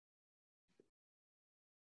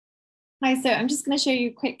Hi, so I'm just going to show you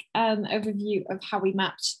a quick overview of how we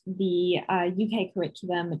mapped the UK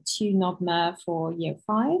curriculum to NODMA for Year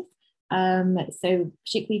 5. So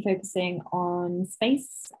particularly focusing on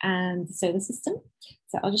space and the solar system.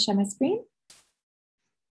 So I'll just share my screen.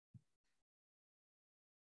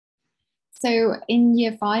 So in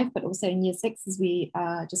Year 5, but also in Year 6, as we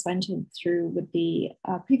just went through with the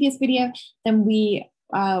previous video, then we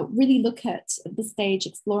really look at this stage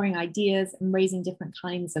exploring ideas and raising different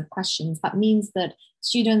kinds of questions. That means that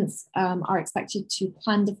students are expected to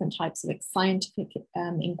plan different types of scientific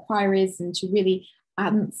inquiries and to really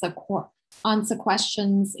answer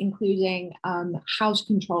questions, including how to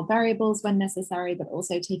control variables when necessary, but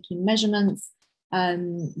also taking measurements,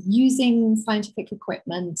 using scientific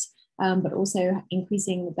equipment, but also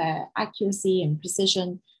increasing their accuracy and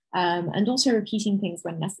precision, and also repeating things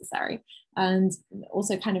when necessary. And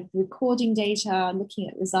also kind of recording data, looking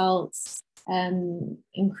at results,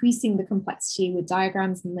 increasing the complexity with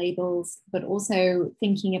diagrams and labels, but also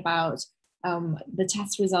thinking about the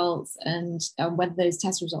test results and whether those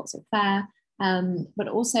test results are fair, but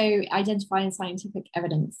also identifying scientific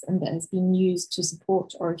evidence and that has been used to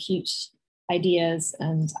support or refute ideas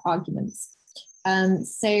and arguments.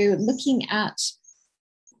 So looking at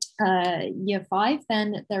Year 5,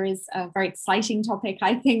 then there is a very exciting topic,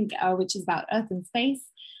 I think, which is about Earth and space,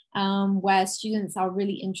 where students are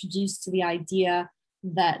really introduced to the idea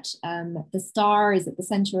that the star is at the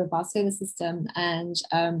center of our solar system, and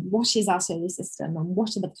what is our solar system and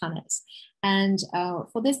what are the planets. And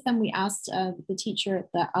for this, then we asked the teacher at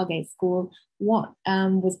the Algate School what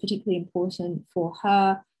was particularly important for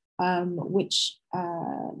her, which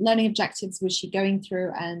learning objectives was she going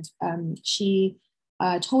through, and she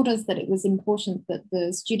told us that it was important that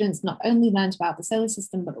the students not only learned about the solar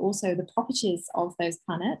system, but also the properties of those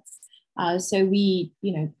planets. So we,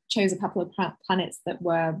 chose a couple of planets that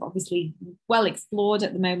were obviously well explored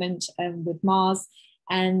at the moment with Mars,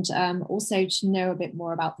 and also to know a bit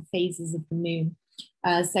more about the phases of the moon.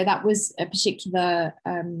 So that was a particular,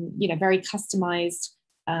 very customized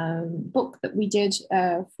book that we did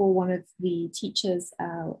for one of the teachers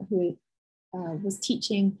who was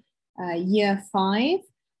teaching Year 5.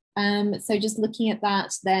 So just looking at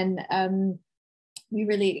that, then we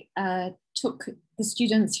really took the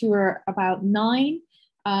students who were about 9,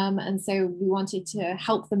 and so we wanted to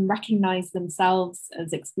help them recognize themselves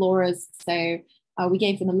as explorers. So we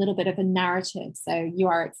gave them a little bit of a narrative. So you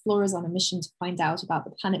are explorers on a mission to find out about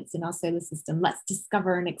the planets in our solar system. Let's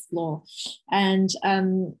discover and explore. And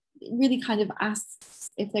really kind of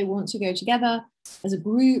asks if they want to go together as a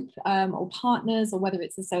group or partners, or whether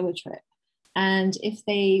it's a solo trip. And if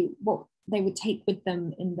what they would take with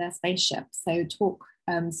them in their spaceship. So talk,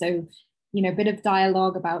 a bit of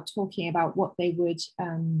dialogue about talking about what they would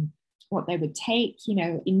take,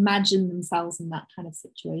 imagine themselves in that kind of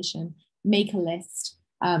situation, make a list,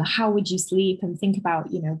 how would you sleep, and think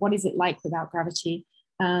about, what is it like without gravity?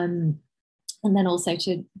 And then also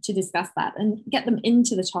to discuss that and get them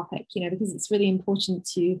into the topic, because it's really important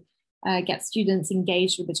to get students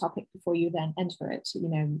engaged with the topic before you then enter it,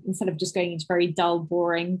 instead of just going into very dull,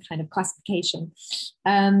 boring kind of classification.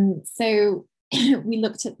 So we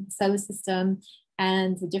looked at the solar system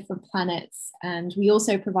and the different planets, and we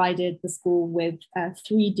also provided the school with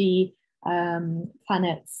 3D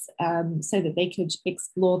planets so that they could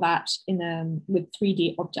explore that with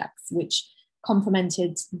 3D objects, which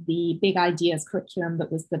complemented the Big Ideas curriculum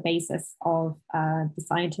that was the basis of the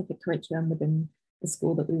scientific curriculum within the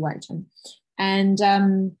school that we worked in. And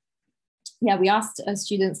we asked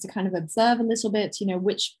students to kind of observe a little bit,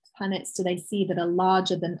 which planets do they see that are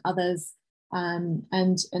larger than others,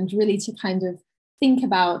 and really to kind of think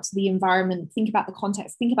about the environment, think about the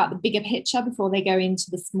context, think about the bigger picture before they go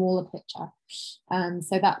into the smaller picture.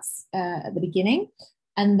 So that's at the beginning.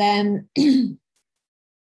 And then,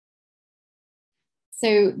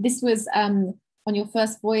 so this was on your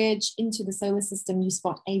first voyage into the solar system, you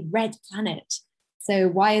spot a red planet. So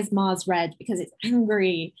why is Mars red? Because it's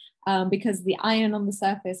angry, because the iron on the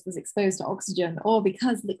surface was exposed to oxygen, or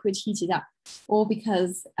because liquid heated up, or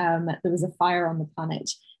because there was a fire on the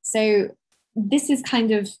planet. So this is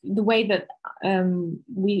kind of the way that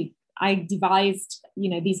I devised,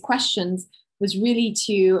 these questions, was really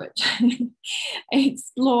to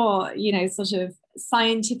explore, sort of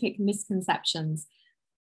scientific misconceptions.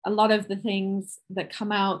 A lot of the things that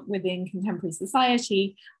come out within contemporary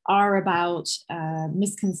society are about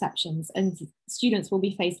misconceptions, and students will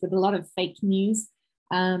be faced with a lot of fake news,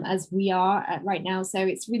 as we are right now. So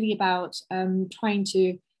it's really about trying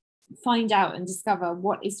to find out and discover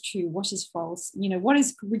what is true, what is false, what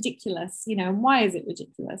is ridiculous, and why is it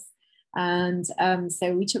ridiculous? And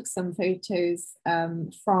so we took some photos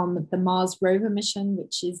from the Mars rover mission,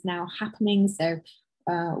 which is now happening. So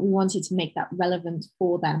we wanted to make that relevant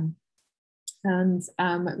for them, and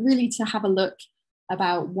really to have a look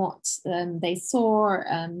about what they saw,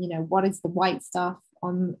 you know, what is the white stuff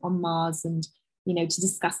on Mars, and, you know, to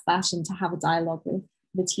discuss that and to have a dialogue with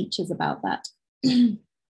the teachers about that.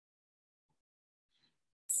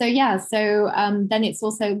 So yeah, so then it's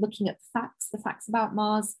also looking at the facts about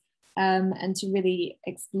Mars, and to really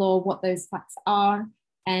explore what those facts are,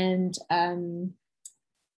 and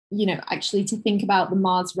you know, actually to think about the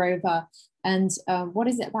Mars rover and what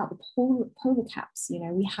is it about the polar caps. You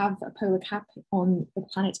know, we have a polar cap on the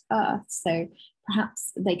planet Earth, so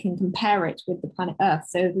perhaps they can compare it with the planet Earth.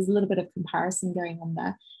 So there's a little bit of comparison going on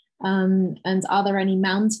there. And are there any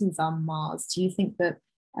mountains on Mars? Do you think that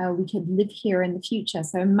we could live here in the future?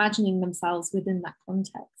 So imagining themselves within that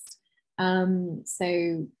context. So,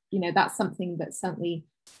 you know, that's something that certainly,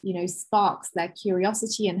 you know, sparks their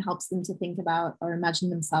curiosity and helps them to think about or imagine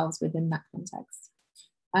themselves within that context.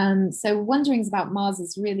 So Wonderings About Mars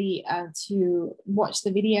is really to watch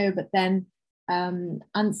the video, but then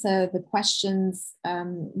answer the questions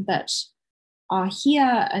that are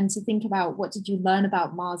here, and to think about, what did you learn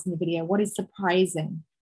about Mars in the video? What is surprising?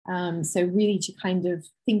 So really to kind of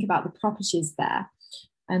think about the properties there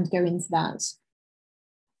and go into that.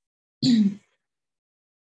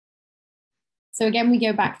 So again, we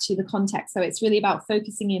go back to the context. So it's really about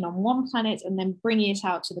focusing in on one planet and then bringing it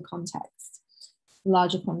out to the context,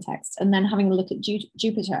 larger context, and then having a look at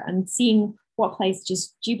Jupiter and seeing what place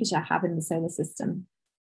does Jupiter have in the solar system.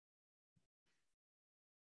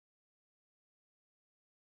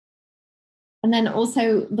 And then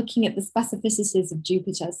also looking at the specificities of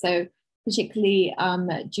Jupiter. So particularly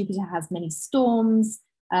Jupiter has many storms,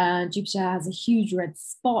 Jupiter has a huge red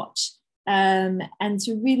spot, and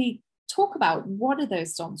to really talk about, what are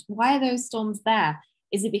those storms? Why are those storms there?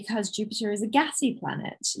 Is it because Jupiter is a gassy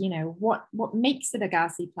planet? You know, what makes it a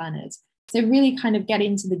gassy planet? So really kind of get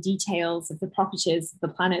into the details of the properties of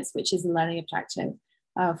the planets, which is a learning objective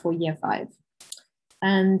for year 5.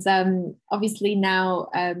 And obviously now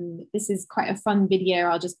this is quite a fun video.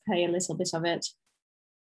 I'll just play a little bit of it.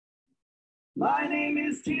 My name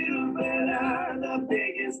is Jupiter, the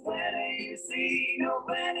biggest planet you see. No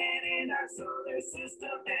planet in our solar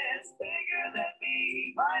system is bigger than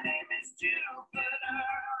me. My name is Jupiter,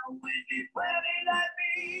 windy planet I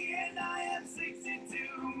be. And I have 62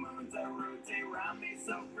 moons that rotate around me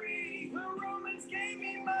so free. The Romans gave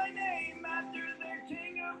me my name after their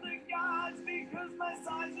king of the gods, because my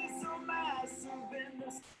size is so massive in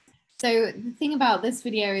the So the thing about this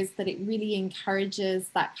video is that it really encourages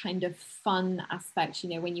that kind of fun aspect. You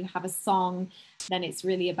know, when you have a song, then it's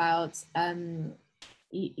really about,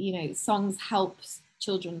 you know, songs help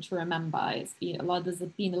children to remember. It's been there's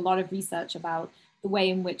been a lot of research about the way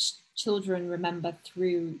in which children remember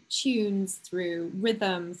through tunes, through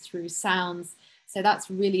rhythm, through sounds. So that's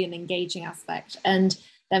really an engaging aspect. And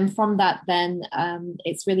then from that, then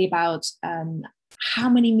it's really about how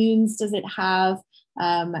many moons does it have?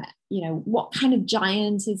 You know, what kind of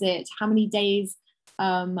giant is it? How many days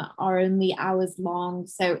are only hours long?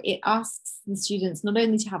 So it asks the students not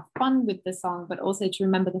only to have fun with the song, but also to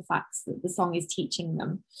remember the facts that the song is teaching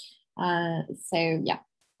them. So yeah,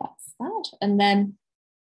 that's that. And then,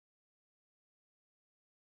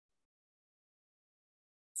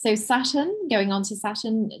 so Saturn, going on to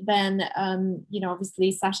Saturn, then, you know,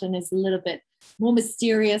 obviously Saturn is a little bit more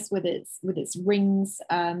mysterious with its rings.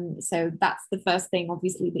 So that's the first thing,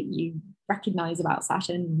 obviously, that you recognize about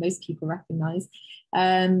Saturn. Most people recognize.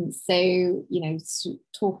 So, you know,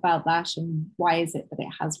 talk about that and why is it that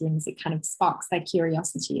it has rings? It kind of sparks their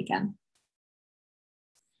curiosity again.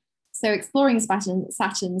 So exploring Saturn.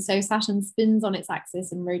 So Saturn spins on its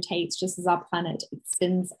axis and rotates just as our planet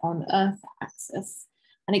spins on Earth's axis.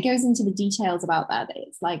 And it goes into the details about that.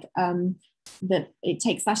 It's like that it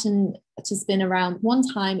takes Saturn to spin around one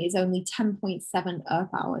time is only 10.7 Earth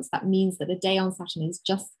hours. That means that a day on Saturn is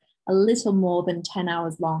just a little more than 10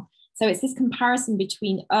 hours long. So it's this comparison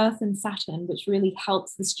between Earth and Saturn, which really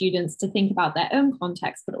helps the students to think about their own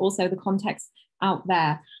context, but also the context out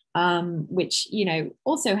there, which, you know,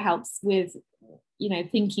 also helps with, you know,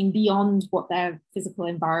 thinking beyond what their physical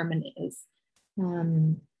environment is.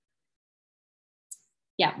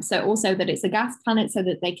 Yeah, so also that it's a gas planet so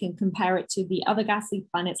that they can compare it to the other gassy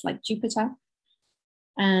planets like Jupiter.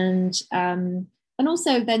 And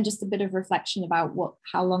also then just a bit of reflection about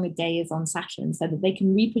how long a day is on Saturn so that they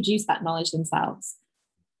can reproduce that knowledge themselves.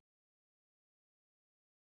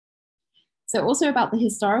 So also about the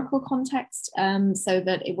historical context, so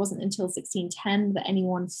that it wasn't until 1610 that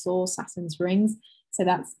anyone saw Saturn's rings. So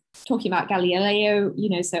that's talking about Galileo, you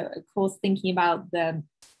know, so of course thinking about the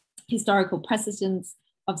historical precedents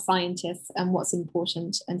of scientists and what's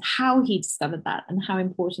important and how he discovered that and how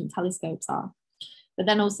important telescopes are. But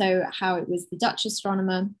then also how it was the Dutch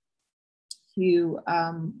astronomer who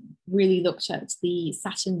really looked at the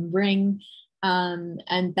Saturn ring.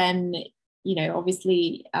 And then, you know,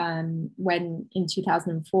 obviously when in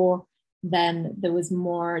 2004, then there was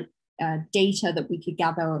more data that we could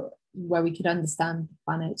gather where we could understand the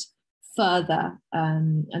planet further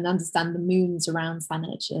and understand the moons around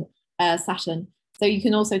Saturn. So you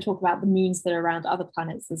can also talk about the moons that are around other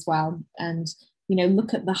planets as well. And, you know,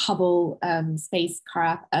 look at the Hubble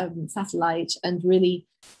spacecraft satellite and really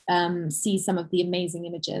see some of the amazing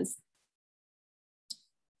images.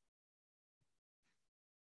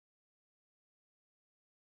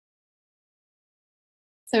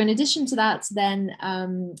 So in addition to that, then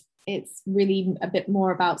it's really a bit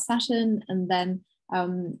more about Saturn, and then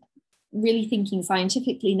really thinking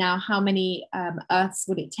scientifically now, how many Earths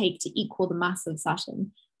would it take to equal the mass of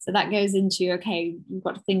Saturn? So that goes into, okay, you've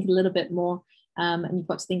got to think a little bit more, and you've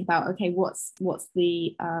got to think about, okay, what's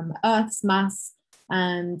the Earth's mass,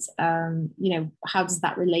 and you know, how does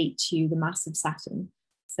that relate to the mass of Saturn?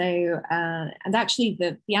 So, and actually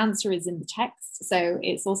the answer is in the text. So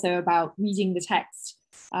it's also about reading the text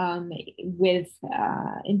with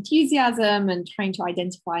enthusiasm and trying to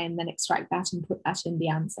identify and then extract that and put that in the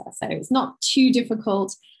answer. So it's not too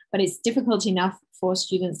difficult, but it's difficult enough for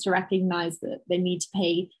students to recognize that they need to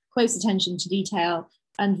pay close attention to detail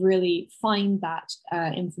and really find that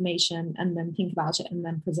information and then think about it and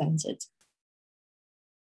then present it.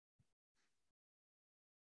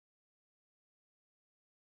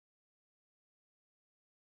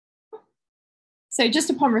 So just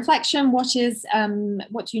upon reflection, what do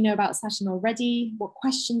you know about Saturn already? What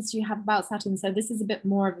questions do you have about Saturn? So this is a bit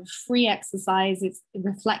more of a free exercise. It's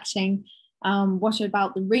reflecting. What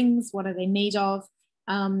about the rings? What are they made of?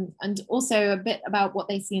 And also a bit about what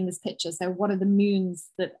they see in this picture. So what are the moons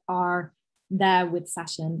that are there with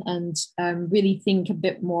Saturn? And really think a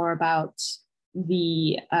bit more about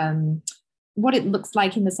the what it looks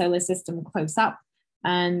like in the solar system close up,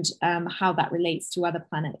 and how that relates to other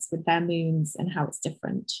planets with their moons and how it's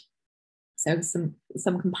different. So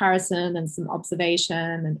some comparison and some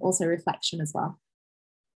observation and also reflection as well.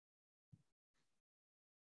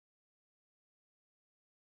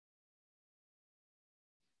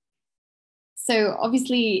 So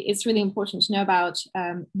obviously it's really important to know about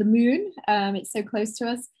the moon. It's so close to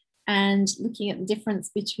us, and looking at the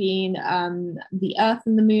difference between the Earth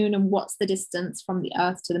and the moon and what's the distance from the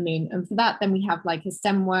Earth to the moon. And for that, then we have like a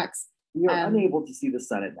STEM works. We are unable to see the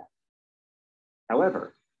sun at night.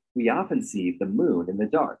 However, we often see the moon in the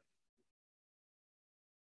dark.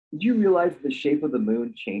 Did you realize that the shape of the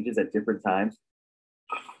moon changes at different times?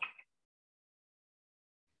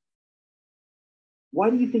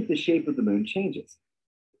 Why do you think the shape of the moon changes?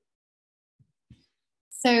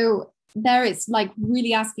 So there it's like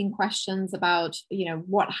really asking questions about, you know,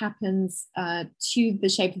 what happens to the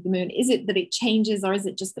shape of the moon. Is it that it changes, or is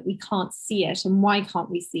it just that we can't see it, and why can't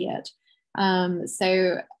we see it?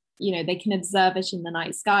 So, you know, they can observe it in the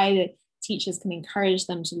night sky. The teachers can encourage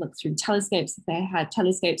them to look through telescopes if they had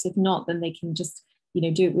telescopes. If not, then they can just, you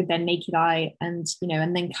know, do it with their naked eye, and, you know,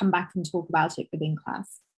 and then come back and talk about it within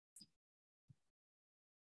class.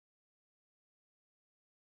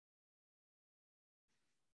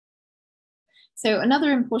 So another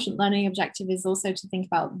important learning objective is also to think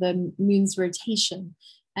about the moon's rotation.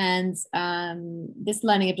 And this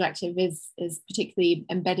learning objective is particularly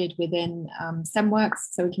embedded within STEM works.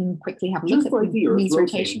 So we can quickly have a look at like the Earth moon's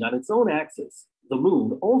rotating on its own axis, the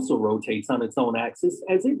moon also rotates on its own axis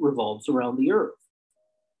as it revolves around the Earth.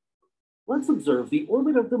 Let's observe the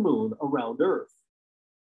orbit of the moon around Earth.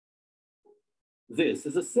 This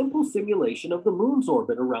is a simple simulation of the moon's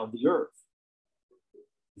orbit around the Earth.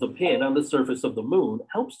 The pin on the surface of the moon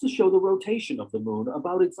helps to show the rotation of the moon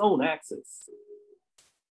about its own axis.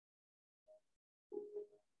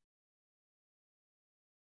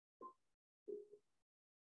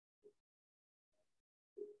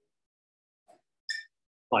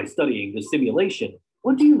 By studying the simulation,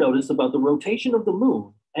 what do you notice about the rotation of the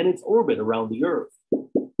moon and its orbit around the Earth?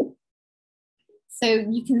 So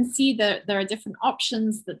you can see that there are different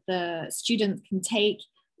options that the student can take.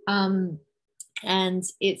 And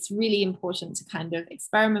it's really important to kind of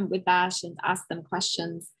experiment with that and ask them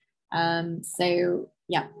questions. So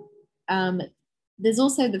yeah, there's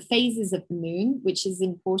also the phases of the moon, which is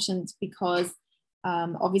important because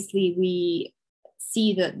obviously we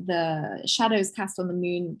see that the shadows cast on the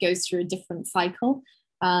moon goes through a different cycle.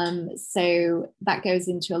 So that goes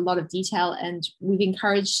into a lot of detail, and we've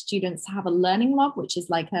encouraged students to have a learning log, which is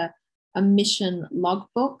like a mission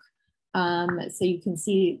logbook. So you can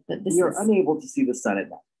see that we are unable to see the sun at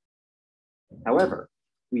night. However,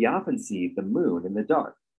 we often see the moon in the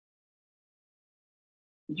dark.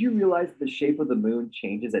 Did you realize the shape of the moon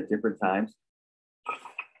changes at different times?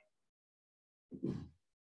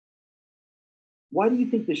 Why do you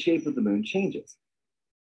think the shape of the moon changes?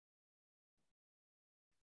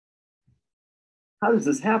 How does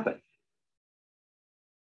this happen?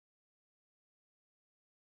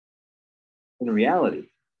 In reality,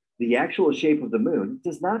 the actual shape of the moon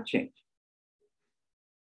does not change.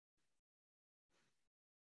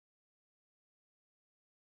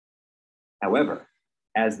 However,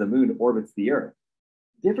 as the moon orbits the Earth,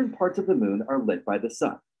 different parts of the moon are lit by the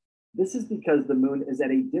sun. This is because the moon is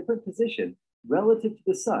at a different position relative to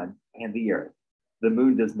the sun and the Earth. The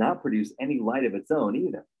moon does not produce any light of its own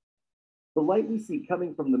either. The light we see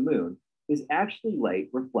coming from the moon is actually light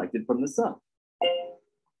reflected from the sun.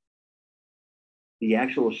 The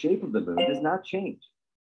actual shape of the moon does not change.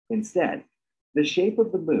 Instead, the shape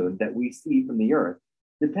of the moon that we see from the Earth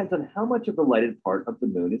depends on how much of the lighted part of the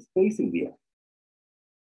moon is facing the Earth.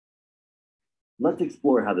 Let's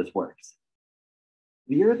explore how this works.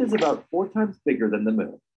 The Earth is about 4 times bigger than the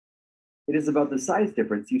moon. It is about the size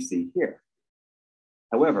difference you see here.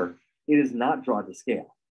 However, it is not drawn to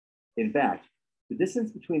scale. In fact, the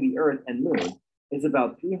distance between the Earth and moon is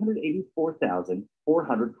about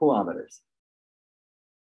 384,400 kilometers.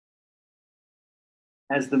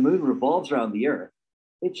 As the moon revolves around the Earth,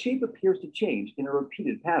 its shape appears to change in a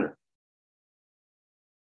repeated pattern.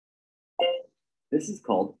 This is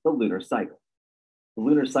called the lunar cycle. The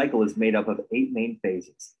lunar cycle is made up of 8 main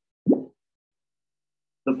phases.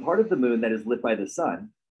 The part of the moon that is lit by the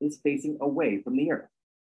sun is facing away from the Earth.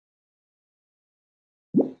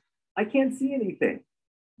 I can't see anything.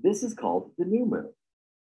 This is called the new moon.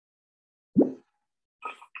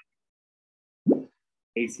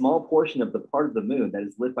 A small portion of the part of the moon that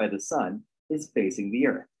is lit by the sun is facing the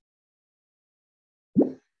Earth.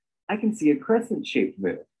 I can see a crescent-shaped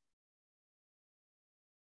moon.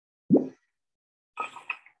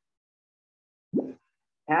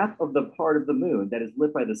 Half of the part of the moon that is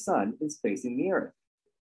lit by the sun is facing the Earth.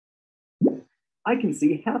 I can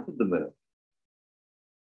see half of the moon.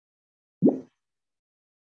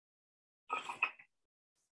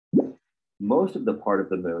 Most of the part of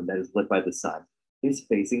the moon that is lit by the sun is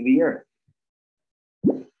facing the Earth.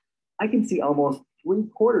 I can see almost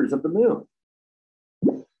 3/4 of the moon.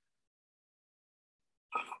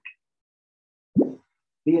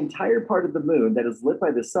 The entire part of the moon that is lit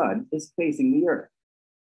by the sun is facing the Earth.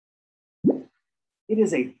 It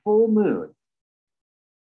is a full moon.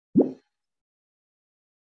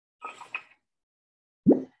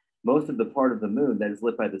 Most of the part of the moon that is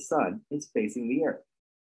lit by the sun is facing the Earth.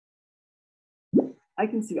 I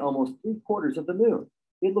can see almost 3/4 of the moon.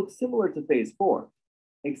 It looks similar to phase 4,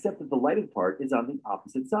 except that the lighted part is on the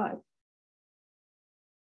opposite side.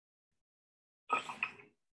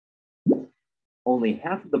 Only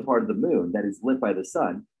half of the part of the moon that is lit by the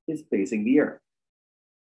sun is facing the Earth.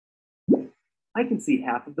 I can see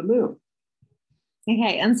half of the moon.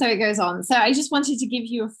 Okay, and so it goes on. So I just wanted to give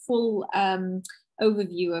you a full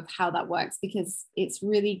overview of how that works, because it's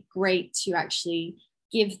really great to actually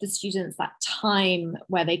give the students that time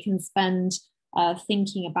where they can spend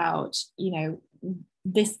thinking about,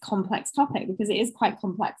 this complex topic, because it is quite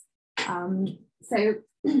complex. So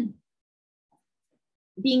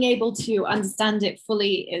being able to understand it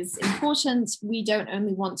fully is important. We don't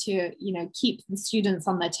only want to, keep the students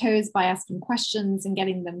on their toes by asking questions and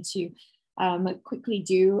getting them to quickly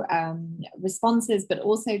do responses, but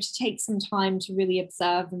also to take some time to really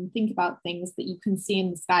observe and think about things that you can see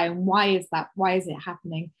in the sky and why is that? Why is it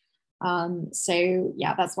happening? So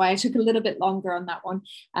yeah, that's why I took a little bit longer on that one.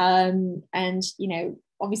 And,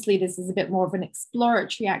 obviously this is a bit more of an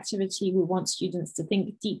exploratory activity. We want students to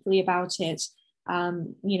think deeply about it,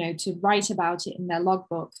 to write about it in their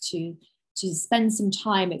logbook, to spend some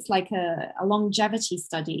time. It's like a longevity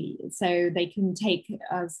study. So they can take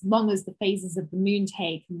as long as the phases of the moon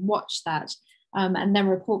take and watch that, and then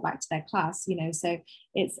report back to their class, so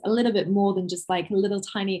it's a little bit more than just like a little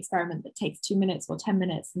tiny experiment that takes 2 minutes or 10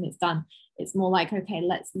 minutes and it's done. It's more like, okay,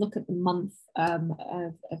 let's look at the month of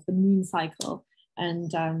the moon cycle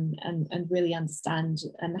and really understand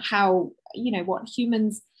and how,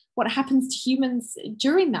 what happens to humans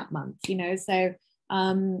during that month, so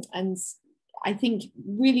and I think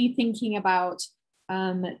really thinking about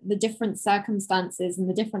the different circumstances and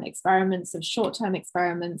the different experiments of short-term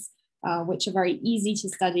experiments, which are very easy to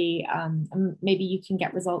study, and maybe you can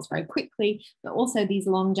get results very quickly, but also these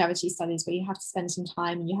longevity studies where you have to spend some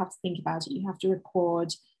time and you have to think about it, you have to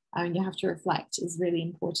record, and you have to reflect is really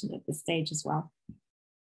important at this stage as well.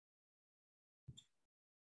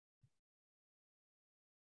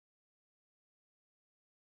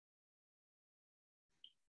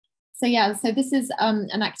 So yeah, so this is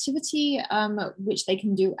an activity which they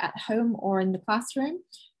can do at home or in the classroom,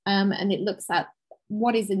 and it looks at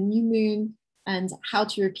what is a new moon and how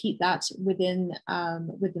to repeat that within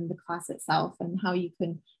the class itself, and how you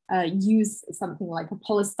can use something like a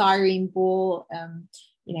polystyrene ball,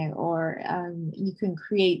 you know, or you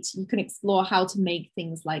can explore how to make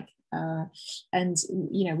things like, and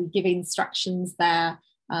you know, we give instructions there.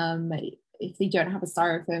 If you don't have a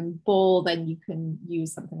styrofoam ball, then you can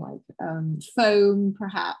use something like foam,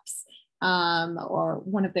 perhaps, or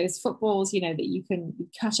one of those footballs, you know, that you can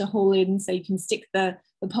cut a hole in so you can stick the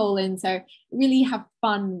pole in. So really have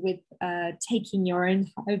fun with taking your own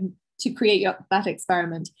time to create that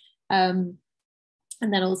experiment. And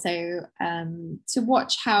then also to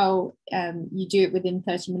watch how you do it within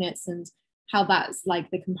 30 minutes and how that's like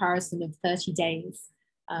the comparison of 30 days.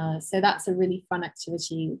 So that's a really fun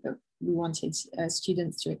activity that we wanted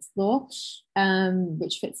students to explore,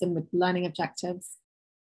 which fits in with learning objectives.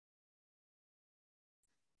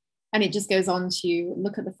 And it just goes on to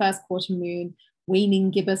look at the first quarter moon, waning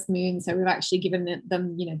gibbous moon. So we've actually given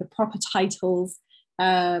them, you know, the proper titles,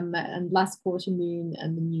 and last quarter moon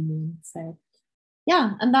and the new moon. So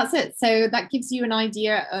yeah, and that's it. So that gives you an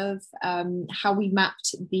idea of how we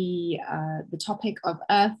mapped the topic of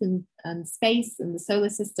Earth and space and the solar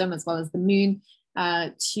system, as well as the moon,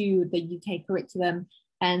 to the UK curriculum.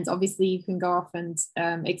 And obviously you can go off and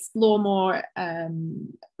explore more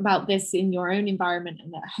about this in your own environment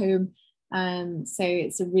and at home. So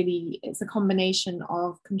it's a combination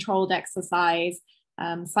of controlled exercise,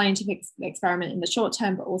 scientific experiment in the short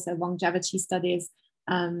term, but also longevity studies,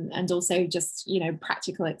 and also just, you know,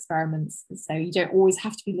 practical experiments. So you don't always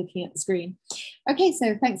have to be looking at the screen. Okay,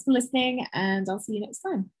 so thanks for listening, and I'll see you next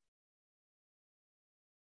time.